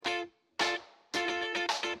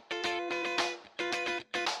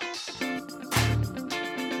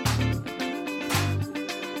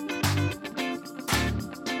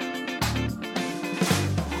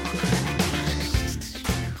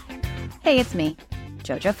Hey, it's me,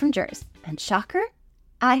 Jojo from Jers, and shocker,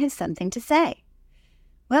 I have something to say.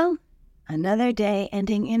 Well, another day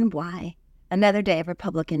ending in Y, another day of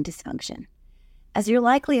Republican dysfunction. As you're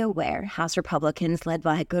likely aware, House Republicans led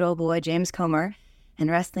by good old boy James Comer and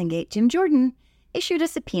WrestlingGate Jim Jordan issued a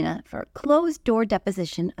subpoena for a closed-door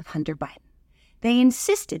deposition of Hunter Biden. They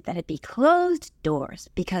insisted that it be closed doors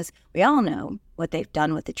because we all know what they've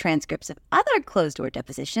done with the transcripts of other closed-door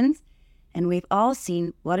depositions, and we've all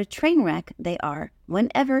seen what a train wreck they are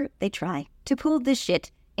whenever they try to pull this shit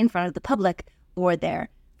in front of the public or their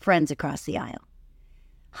friends across the aisle.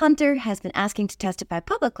 Hunter has been asking to testify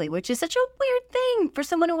publicly, which is such a weird thing for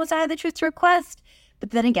someone who was out of the truth's request.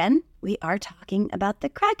 But then again, we are talking about the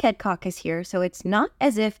Crackhead Caucus here, so it's not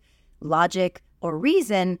as if logic or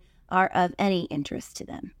reason are of any interest to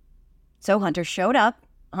them. So Hunter showed up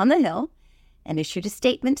on the Hill and issued a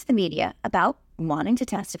statement to the media about wanting to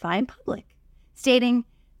testify in public, stating,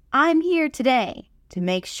 "I'm here today to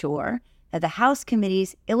make sure that the House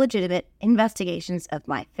Committee's illegitimate investigations of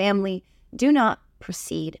my family do not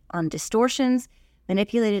proceed on distortions,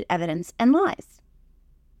 manipulated evidence, and lies."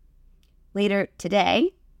 Later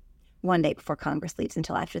today, one day before Congress leaves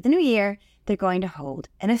until after the new year, they're going to hold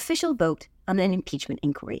an official vote on an impeachment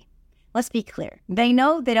inquiry. Let's be clear. They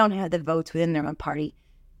know they don't have the votes within their own party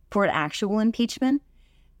for an actual impeachment,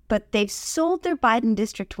 but they've sold their Biden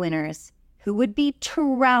district winners, who would be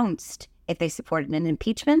trounced if they supported an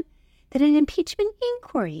impeachment, that an impeachment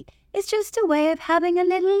inquiry is just a way of having a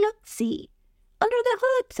little look-see under the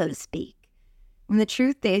hood, so to speak. And the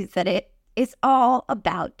truth is that it is all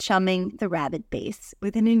about chumming the rabid base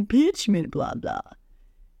with an impeachment blah blah.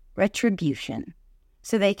 Retribution.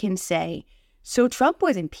 So they can say, so Trump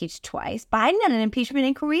was impeached twice, Biden had an impeachment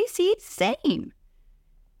inquiry, see, it's the same.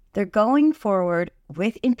 They're going forward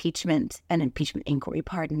with an impeachment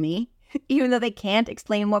inquiry, even though they can't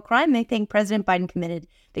explain what crime they think President Biden committed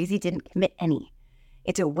because he didn't commit any.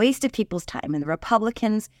 It's a waste of people's time, and the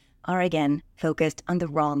Republicans are again focused on the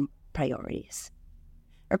wrong priorities.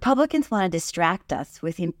 Republicans want to distract us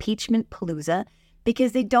with impeachment palooza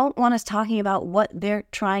because they don't want us talking about what they're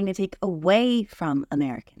trying to take away from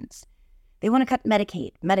Americans. They want to cut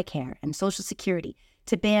Medicaid, Medicare, and Social Security,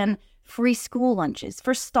 to ban free school lunches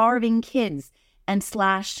for starving kids, and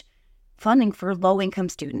slash funding for low-income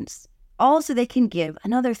students. All so they can give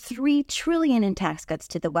another $3 trillion in tax cuts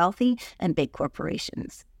to the wealthy and big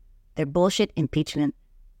corporations. Their bullshit impeachment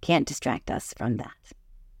can't distract us from that.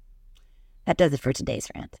 That does it for today's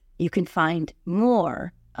rant. You can find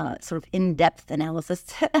more sort of in-depth analysis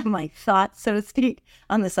of my thoughts, so to speak,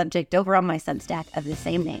 on the subject over on my Substack of the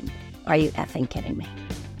same name. Are you effing kidding me?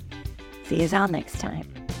 See you all next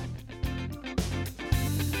time.